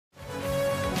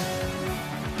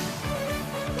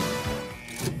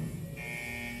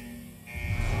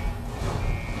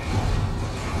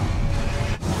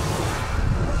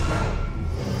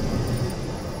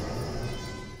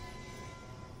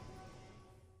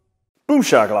Boom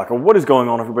shakalaka, what is going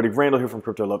on everybody? Randall here from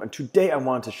Crypto Love, and today I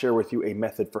wanted to share with you a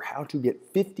method for how to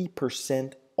get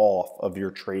 50% off of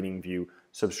your TradingView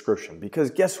subscription.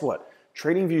 Because guess what?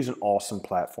 TradingView is an awesome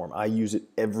platform. I use it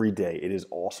every day. It is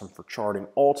awesome for charting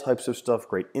all types of stuff,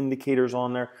 great indicators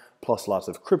on there, plus lots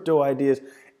of crypto ideas.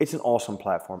 It's an awesome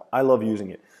platform. I love using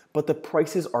it. But the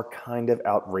prices are kind of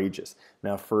outrageous.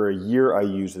 Now for a year I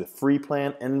use the free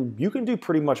plan, and you can do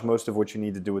pretty much most of what you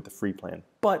need to do with the free plan.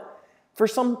 But for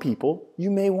some people,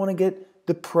 you may want to get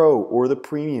the Pro or the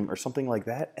Premium or something like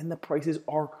that, and the prices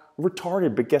are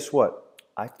retarded. But guess what?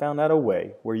 I found out a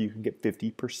way where you can get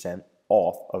 50%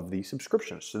 off of the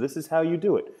subscriptions. So this is how you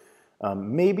do it.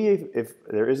 Maybe if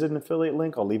there is an affiliate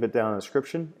link, I'll leave it down in the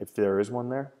description. If there is one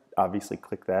there, obviously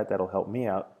click that. That'll help me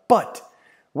out. But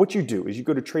what you do is you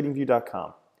go to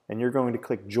tradingview.com and you're going to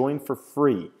click Join for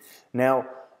Free. Now,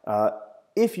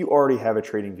 if you already have a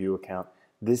TradingView account,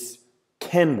 this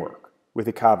can work. With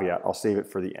a caveat, I'll save it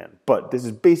for the end. But this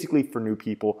is basically for new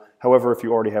people. However, if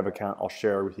you already have an account, I'll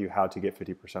share with you how to get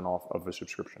 50% off of a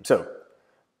subscription. So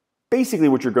basically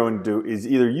what you're going to do is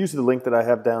either use the link that I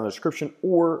have down in the description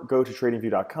or go to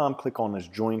tradingview.com, click on this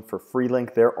Join for Free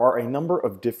link. There are a number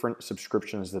of different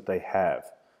subscriptions that they have.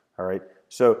 All right.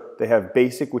 So they have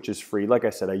Basic, which is free. Like I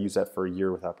said, I use that for a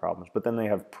year without problems. But then they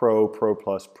have Pro, Pro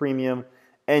Plus, Premium.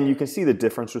 And you can see the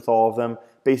difference with all of them.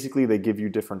 Basically, they give you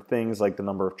different things like the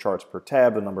number of charts per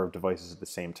tab, the number of devices at the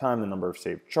same time, the number of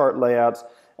saved chart layouts,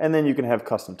 and then you can have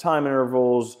custom time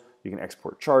intervals, you can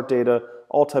export chart data,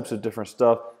 all types of different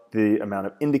stuff, the amount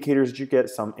of indicators that you get,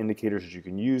 some indicators that you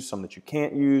can use, some that you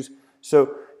can't use.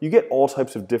 So you get all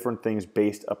types of different things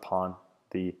based upon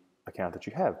the account that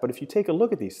you have. But if you take a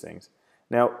look at these things,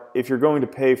 now if you're going to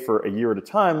pay for a year at a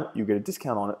time, you get a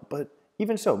discount on it, but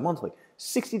even so, monthly,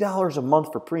 $60 a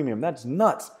month for Premium, that's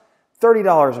nuts.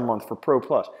 $30 a month for Pro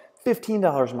Plus,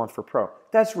 $15 a month for Pro.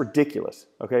 That's ridiculous,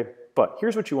 okay? But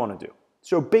here's what you want to do.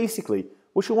 So basically,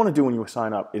 what you want to do when you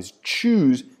sign up is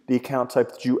choose the account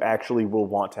type that you actually will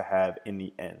want to have in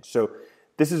the end. So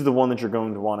this is the one that you're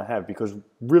going to want to have because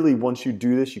really once you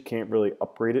do this, you can't really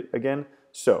upgrade it again.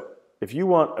 So if you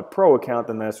want a Pro account,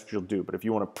 then that's what you'll do. But if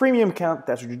you want a Premium account,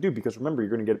 that's what you do because remember, you're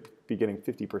going to be getting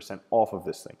 50% off of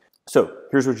this thing. So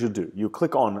here's what you'll do. You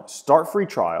click on Start Free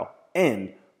Trial,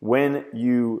 and when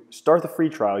you start the free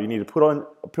trial, you need to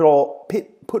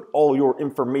put all your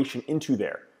information into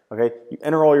there. Okay, you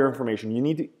enter all your information. You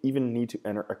need to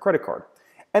enter a credit card,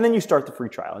 and then you start the free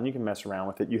trial, and you can mess around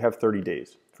with it. You have 30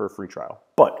 days for a free trial.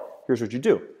 But here's what you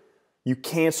do: you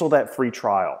cancel that free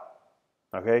trial.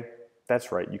 Okay,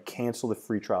 that's right. You cancel the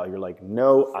free trial. You're like,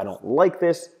 no, I don't like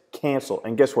this. Cancel.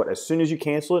 And guess what? As soon as you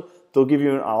cancel it, they'll give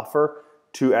you an offer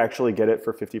to actually get it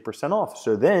for 50% off.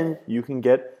 So then you can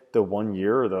get the 1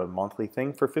 year or the monthly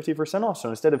thing for 50% off. So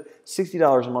instead of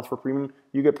 $60 a month for Premium,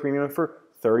 you get Premium for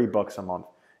 30 bucks a month.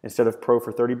 Instead of Pro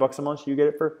for 30 bucks a month, you get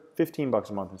it for 15 bucks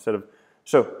a month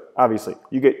so obviously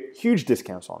you get huge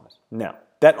discounts on this. Now,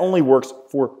 that only works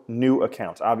for new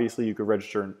accounts. Obviously you could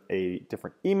register a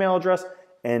different email address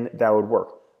and that would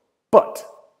work. But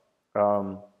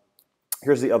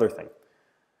here's the other thing.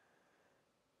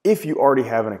 If you already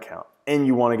have an account and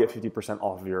you want to get 50%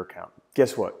 off of your account,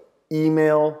 guess what?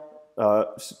 Email,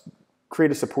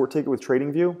 create a support ticket with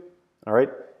TradingView, all right?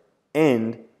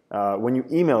 And when you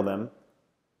email them,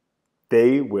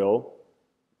 they will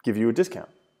give you a discount.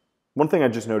 One thing I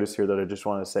just noticed here that I just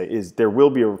wanted to say is there will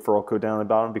be a referral code down at the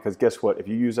bottom because guess what? If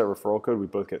you use that referral code, we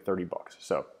both get 30 bucks.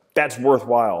 So that's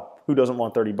worthwhile. Who doesn't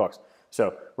want 30 bucks?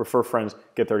 So refer friends,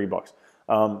 get 30 bucks.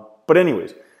 But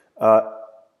anyways,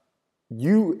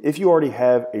 if you already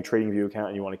have a TradingView account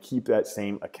and you want to keep that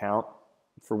same account,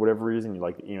 for whatever reason, you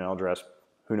like the email address,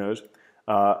 who knows,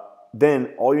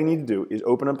 then all you need to do is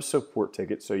open up a support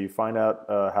ticket. So you find out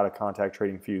how to contact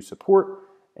TradingView support,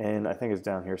 and I think it's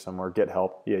down here somewhere, Get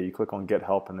Help. Yeah, you click on Get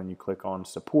Help, and then you click on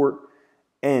Support.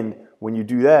 And when you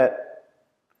do that,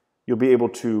 you'll be able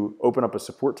to open up a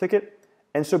support ticket.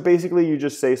 And so basically you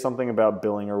just say something about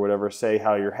billing or whatever, say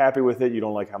how you're happy with it, you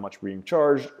don't like how much being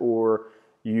charged, or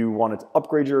you wanted to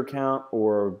upgrade your account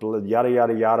or yada,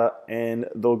 yada, yada, and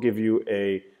they'll give you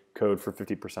a code for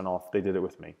 50% off. They did it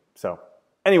with me. So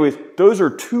anyways, those are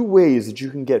two ways that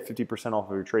you can get 50% off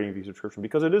of your TradingView subscription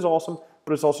because it is awesome,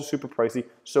 but it's also super pricey.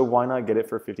 So why not get it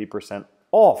for 50%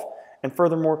 off? And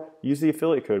furthermore, use the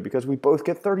affiliate code because we both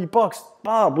get 30 bucks.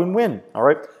 Bob, win-win. All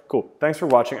right, cool. Thanks for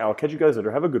watching. I'll catch you guys later.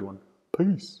 Have a good one.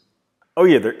 Peace. Oh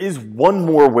yeah, there is one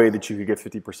more way that you could get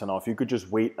 50% off. You could just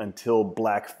wait until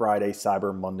Black Friday,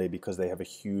 Cyber Monday, because they have a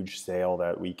huge sale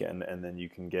that weekend, and then you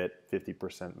can get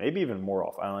 50%, maybe even more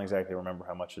off. I don't exactly remember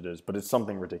how much it is, but it's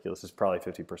something ridiculous. It's probably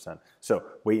 50%. So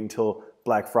wait until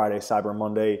Black Friday, Cyber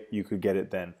Monday. You could get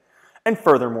it then. And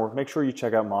furthermore, make sure you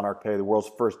check out Monarch Pay, the world's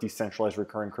first decentralized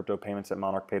recurring crypto payments at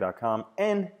monarchpay.com,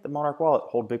 and the Monarch Wallet.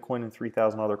 Hold Bitcoin and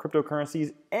 3,000 other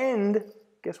cryptocurrencies, and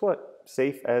guess what?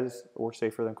 Safe as or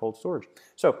safer than cold storage.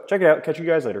 So check it out. Catch you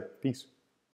guys later. Peace.